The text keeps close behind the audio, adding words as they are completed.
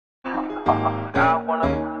I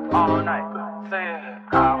wanna all night. Say it.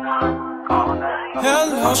 I wanna all night.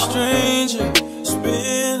 Hello, stranger. It's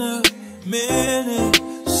been a minute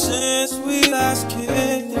since we last kicked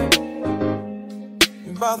it.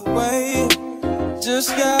 And by the way,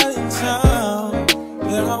 just got in town,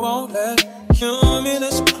 and I won't let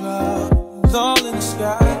cumulus clouds all in the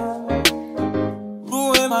sky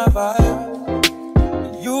ruin my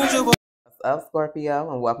vibe. Usual. What's up,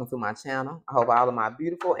 Scorpio, and welcome to my channel. I hope all of my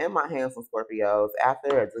beautiful and my handsome Scorpios out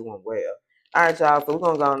there are doing well. All right, y'all, so we're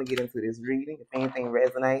going to go on and get into this reading. If anything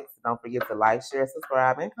resonates, don't forget to like, share,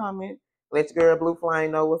 subscribe, and comment. Let your girl Blue Flame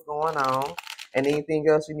know what's going on. And anything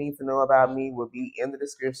else you need to know about me will be in the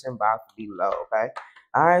description box below, okay?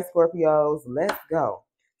 All right, Scorpios, let's go.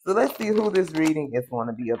 So let's see who this reading is going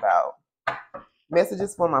to be about.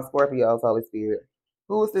 Messages for my Scorpios, Holy Spirit.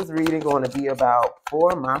 Who is this reading going to be about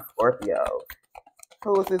for my Scorpios?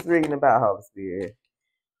 Who is this reading about, Holy Spirit?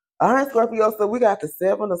 All right, Scorpio, so we got the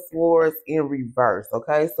Seven of Swords in reverse,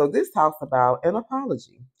 okay? So this talks about an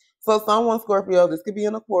apology. So someone, Scorpio, this could be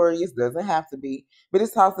an Aquarius, doesn't have to be, but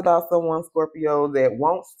this talks about someone, Scorpio, that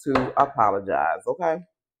wants to apologize, okay?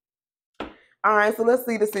 All right, so let's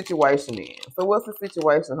see the situation then. So what's the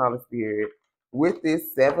situation, Holy Spirit, with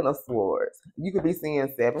this Seven of Swords? You could be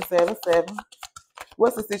seeing 777.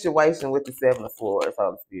 What's the situation with the Seven of Swords,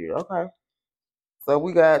 Holy Spirit? Okay. So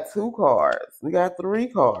we got 2 cards. We got 3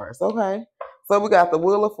 cards. Okay. So we got the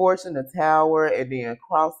Wheel of Fortune, the Tower, and then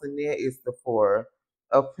crossing there is the 4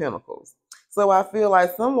 of Pentacles. So I feel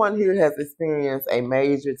like someone here has experienced a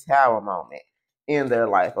major Tower moment in their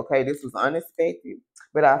life. Okay. This was unexpected.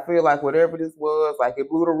 But I feel like whatever this was, like it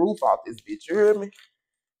blew the roof off this bitch. You hear me?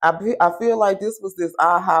 I feel like this was this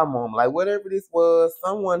aha moment. Like whatever this was,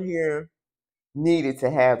 someone here needed to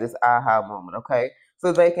have this aha moment, okay?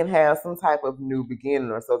 So they can have some type of new beginning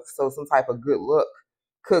or so some type of good luck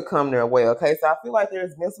could come their way, okay? So I feel like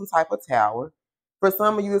there's been some type of Tower. For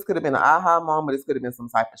some of you, this could have been an aha moment. This could have been some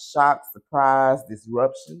type of shock, surprise,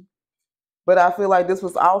 disruption. But I feel like this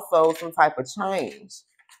was also some type of change.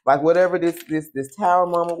 Like whatever this Tower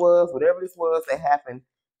moment was, whatever this was that happened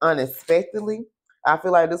unexpectedly, I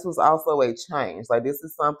feel like this was also a change. Like this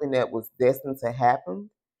is something that was destined to happen.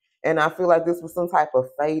 And I feel like this was some type of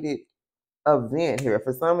fated event here.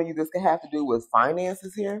 For some of you, this could have to do with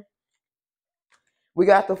finances here. We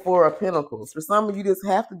got the 4 of Pentacles. For some of you, this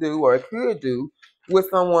have to do, or it could do,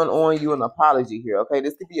 with someone owing you an apology here, okay?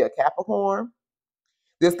 This could be a Capricorn.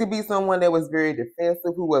 This could be someone that was very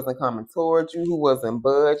defensive, who wasn't coming towards you, who wasn't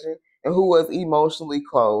budging, and who was emotionally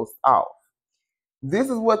closed off.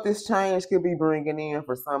 This is what this change could be bringing in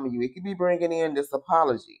for some of you. It could be bringing in this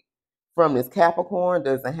apology from this Capricorn.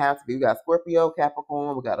 Doesn't have to be. We got Scorpio,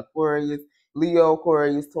 Capricorn, we got Aquarius, Leo,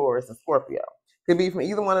 Aquarius, Taurus, and Scorpio. Could be from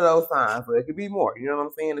either one of those signs, but it could be more. You know what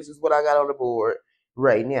I'm saying? It's just what I got on the board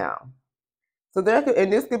right now. So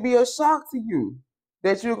this could be a shock to you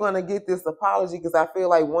that you're gonna get this apology, because I feel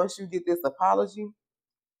like once you get this apology,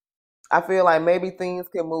 I feel like maybe things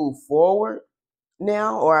can move forward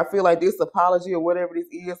now, or I feel like this apology or whatever this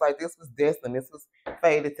is, like this was destined, this was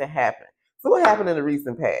fated to happen. So what happened in the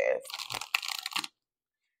recent past?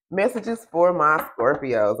 Messages for my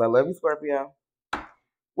Scorpios. I love you, Scorpio.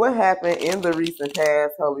 What happened in the recent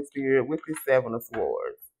past, Holy Spirit, with this 7 of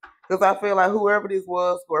Swords? Because I feel like whoever this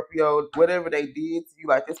was, Scorpio, whatever they did to you,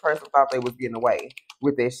 like this person thought they was getting away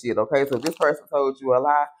with that shit, okay? So if this person told you a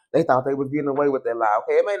lie, they thought they was getting away with that lie,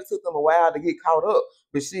 okay? It may have took them a while to get caught up,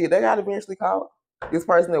 but shit, they got eventually caught. This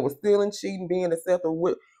person that was stealing, cheating, being deceptive,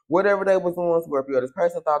 whatever they was doing, Scorpio, this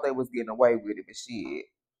person thought they was getting away with it, but shit,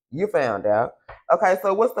 you found out. Okay,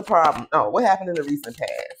 so what's the problem? Oh, what happened in the recent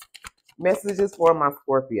past? Messages for my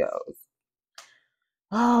Scorpios.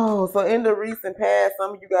 Oh, so in the recent past,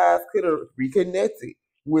 some of you guys could have reconnected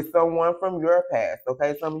with someone from your past,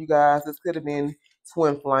 okay? Some of you guys, this could have been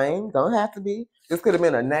twin flame. Don't have to be. This could have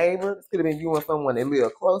been a neighbor. This could have been you and someone that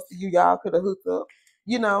lived close to you. Y'all could have hooked up,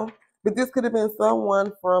 you know. But this could have been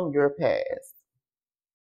someone from your past.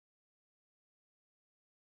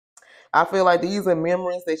 I feel like these are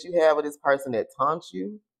memories that you have of this person that taunts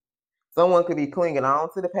you. Someone could be clinging on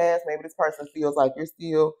to the past. Maybe this person feels like you're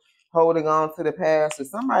still holding on to the past. Or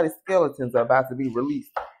somebody's skeletons are about to be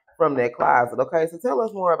released from their closet. Okay, so tell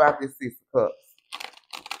us more about this 6 of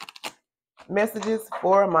Cups. Messages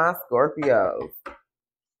for my Scorpios.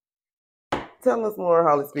 Tell us more,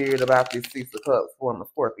 Holy Spirit, about this 6 of Cups for my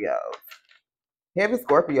Scorpios. Heavy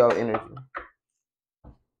Scorpio energy.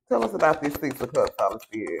 Tell us about this 6 of Cups, Holy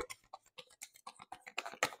Spirit.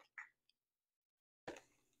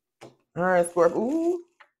 All right, Scorpio. Ooh.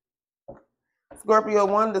 Scorpio,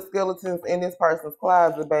 one of the skeletons in this person's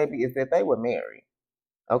closet, baby, is that they were married.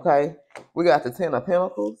 Okay, we got the 10 of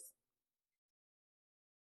Pentacles.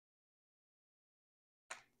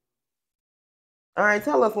 All right,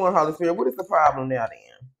 tell us more, Holy Spirit. What is the problem now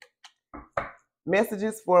then?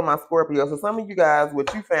 Messages for my Scorpio. So some of you guys,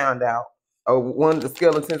 what you found out, or one of the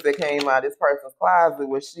skeletons that came out of this person's closet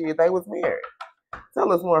was shit, they was married.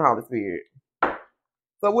 Tell us more, Holy Spirit.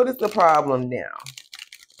 So what is the problem now?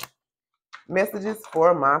 Messages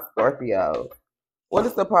for my Scorpio. What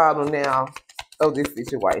is the problem now of this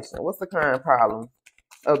situation? What's the current problem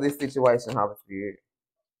of this situation, Holy Spirit?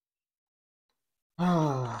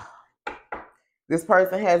 This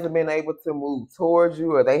person hasn't been able to move towards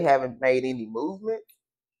you, or they haven't made any movement.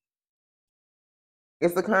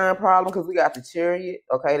 It's the current problem because we got the Chariot.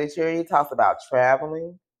 Okay, the Chariot talks about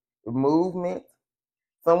traveling, movement.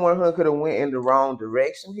 Someone who could have went in the wrong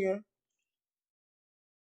direction here.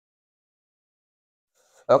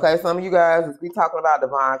 Okay, some of you guys, we talking about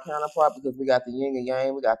divine counterpart because we got the yin and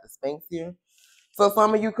yang, we got the Sphinx here. So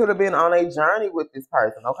some of you could have been on a journey with this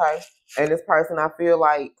person, okay? And this person, I feel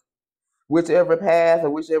like, whichever path or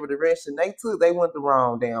whichever direction they took, they went the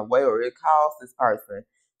wrong damn way, or it caused this person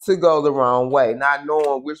to go the wrong way, not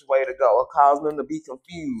knowing which way to go, or causing them to be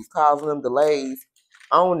confused, causing them delays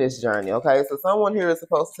on this journey, okay? So someone here is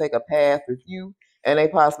supposed to take a path with you, and they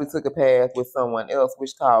possibly took a path with someone else,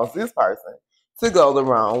 which caused this person to go the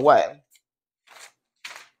wrong way.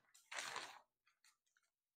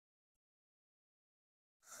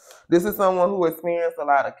 This is someone who experienced a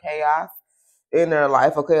lot of chaos in their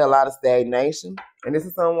life, okay, a lot of stagnation. And this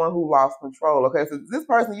is someone who lost control, okay? So this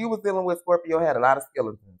person you was dealing with, Scorpio, had a lot of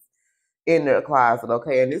skeletons in their closet,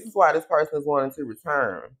 okay? And this is why this person is wanting to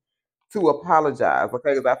return to apologize,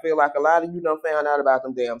 okay? Because I feel like a lot of you don't found out about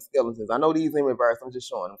them damn skeletons. I know these in reverse. I'm just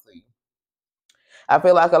showing them to you. I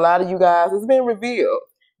feel like a lot of you guys, it's been revealed,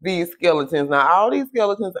 these skeletons. Now, all these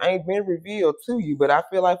skeletons ain't been revealed to you, but I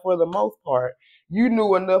feel like for the most part, you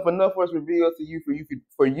knew enough was revealed to you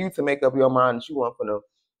for you to make up your mind that you weren't going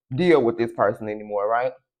to deal with this person anymore,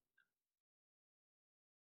 right?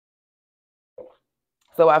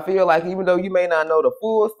 So I feel like even though you may not know the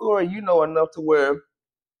full story, you know enough to where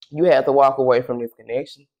you have to walk away from this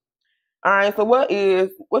connection. All right, so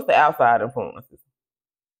what's the outside influences?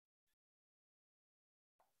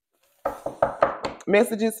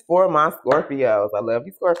 Messages for my Scorpios. I love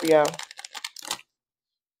you, Scorpio.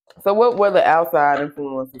 So what were the outside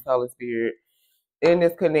influences, Holy Spirit, in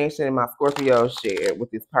this connection my Scorpio shared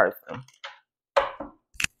with this person?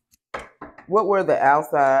 What were the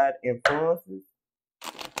outside influences?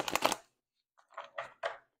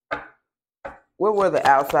 What were the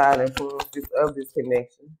outside influences of this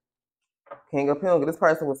connection? King of Pentacles. This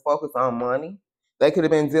person was focused on money. They could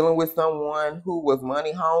have been dealing with someone who was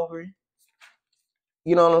money hungry.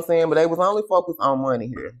 You know what I'm saying? But they was only focused on money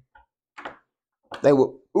here. They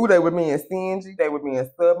were being stingy. They were being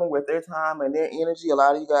stubborn with their time and their energy. A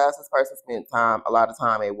lot of you guys, this person spent a lot of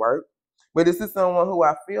time at work. But this is someone who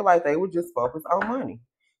I feel like they were just focused on money.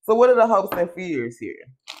 So what are the hopes and fears here?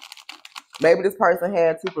 Maybe this person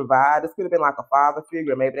had to provide. This could have been like a father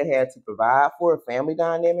figure. Maybe they had to provide for a family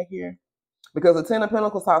dynamic here. Because the 10 of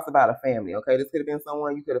Pentacles talks about a family, okay? This could have been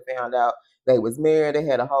someone you could have found out they was married, they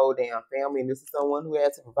had a whole damn family, and this is someone who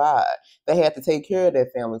had to provide. They had to take care of their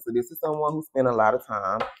family. So this is someone who spent a lot of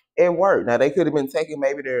time at work. Now, they could have been taking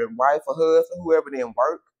maybe their wife or husband, whoever didn't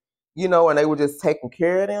work, you know, and they were just taking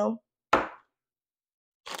care of them.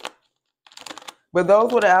 But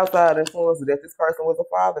those were the outside influences, that this person was a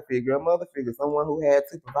father figure, a mother figure, someone who had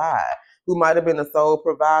to provide, who might have been the sole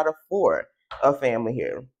provider for a family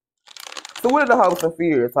here. So what are the hopes and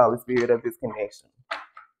fears, Holy Spirit, of this connection?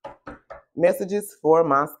 Messages for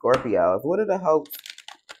my Scorpios. What are the hopes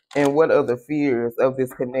and what are the fears of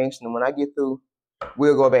this connection? When I get through,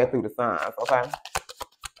 we'll go back through the signs, okay?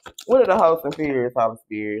 What are the hopes and fears, Holy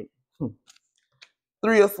Spirit?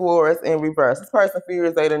 3 of Swords in reverse. This person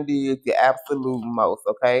fears they done did the absolute most,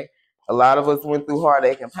 okay? A lot of us went through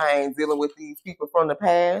heartache and pain dealing with these people from the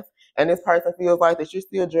past, and this person feels like that you're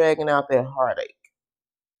still dragging out that heartache.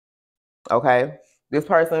 Okay, this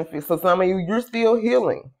person, so some of you, you're still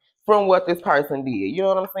healing from what this person did. You know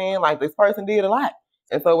what I'm saying? Like, this person did a lot,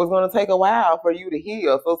 and so it's going to take a while for you to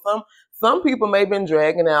heal. So some people may have been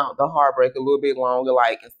dragging out the heartbreak a little bit longer.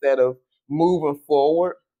 Like, instead of moving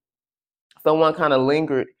forward, someone kind of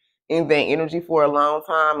lingered in that energy for a long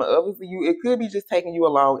time. And others of you, it could be just taking you a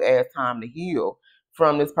long ass time to heal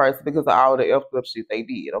from this person because of all the effed up shit they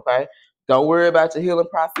did. Okay, don't worry about your healing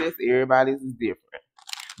process. Everybody's is different.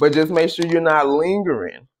 But just make sure you're not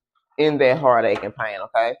lingering in that heartache and pain,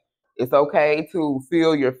 okay? It's okay to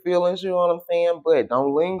feel your feelings, you know what I'm saying? But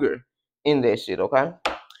don't linger in that shit, okay?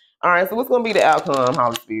 All right, so what's going to be the outcome,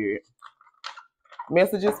 Holy Spirit?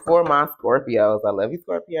 Messages for my Scorpios. I love you,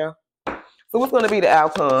 Scorpio. So what's going to be the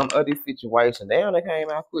outcome of this situation? Damn, that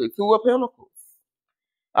came out quick. Two of Pentacles.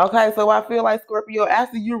 Okay, so I feel like, Scorpio,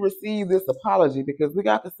 after you receive this apology, because we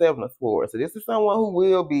got the Seven of Swords, so this is someone who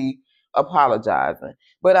will be apologizing.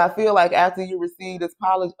 But I feel like after you receive this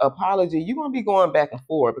apology, you're going to be going back and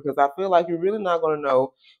forth, because I feel like you're really not going to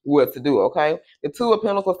know what to do, okay? The Two of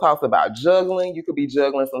Pentacles talks about juggling. You could be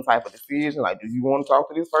juggling some type of decision, like, do you want to talk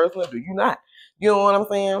to this person or do you not? You know what I'm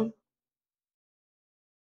saying?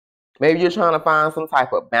 Maybe you're trying to find some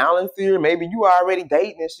type of balance here. Maybe you already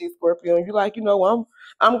dating and shit, Scorpio, and you're like, you know,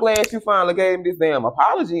 I'm glad you finally gave me this damn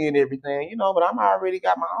apology and everything, you know, but I'm already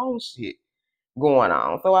got my own shit going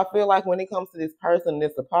on. So I feel like when it comes to this person,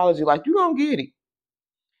 this apology, like, you're going to get it.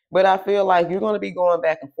 But I feel like you're going to be going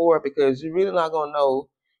back and forth because you're really not going to know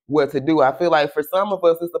what to do. I feel like for some of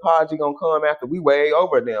us, this apology going to come after we way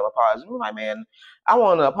over a damn apology. We're like, man, I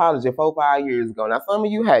want an apology 4-5 years ago. Now, some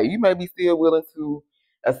of you, hey, you may be still willing to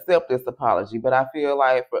accept this apology, but I feel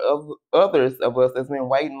like for others of us that's been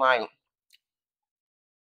waiting, like,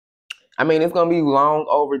 I mean, it's going to be long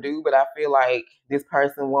overdue, but I feel like this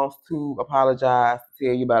person wants to apologize, to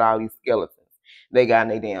tell you about all these skeletons they got in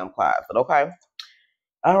their damn closet, okay?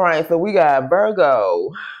 All right, so we got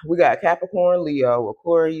Virgo, we got Capricorn, Leo,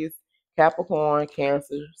 Aquarius, Capricorn,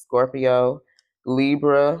 Cancer, Scorpio,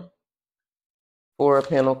 Libra, Four of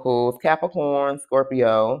Pentacles, Capricorn,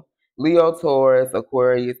 Scorpio, Leo, Taurus,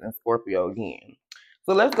 Aquarius, and Scorpio again.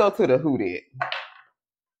 So let's go to the who did.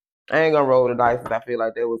 I ain't gonna roll the dice because I feel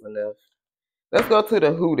like that was enough. Let's go to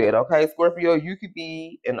the who did, okay? Scorpio, you could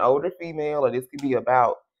be an older female, or this could be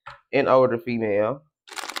about an older female.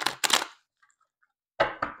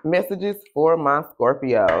 Messages for my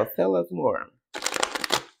Scorpios. Tell us more.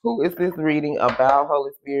 Who is this reading about,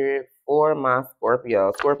 Holy Spirit, for my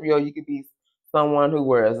Scorpio? Scorpio, you could be someone who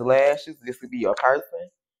wears lashes. This could be your person.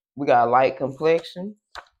 We got light complexion.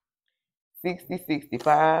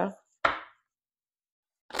 60-65.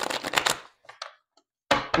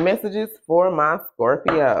 Messages for my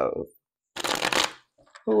Scorpios.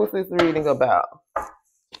 Who is this reading about?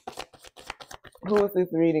 Who is this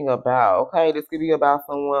reading about? Okay, this could be about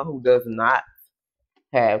someone who does not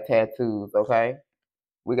have tattoos, okay?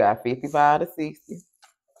 We got 55-60.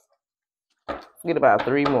 Get about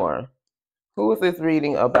 3 more. Who is this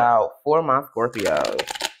reading about for my Scorpios?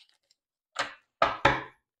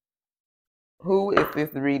 Who is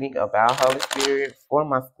this reading about, Holy Spirit, for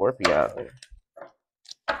my Scorpios?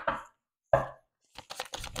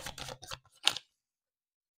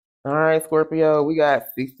 All right, Scorpio, we got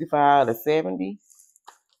 65-70.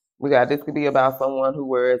 We got, this could be about someone who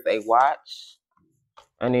wears a watch.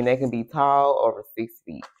 And then they can be tall, over 6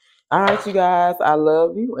 feet. All right, you guys, I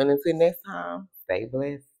love you. And until next time, stay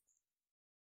blessed.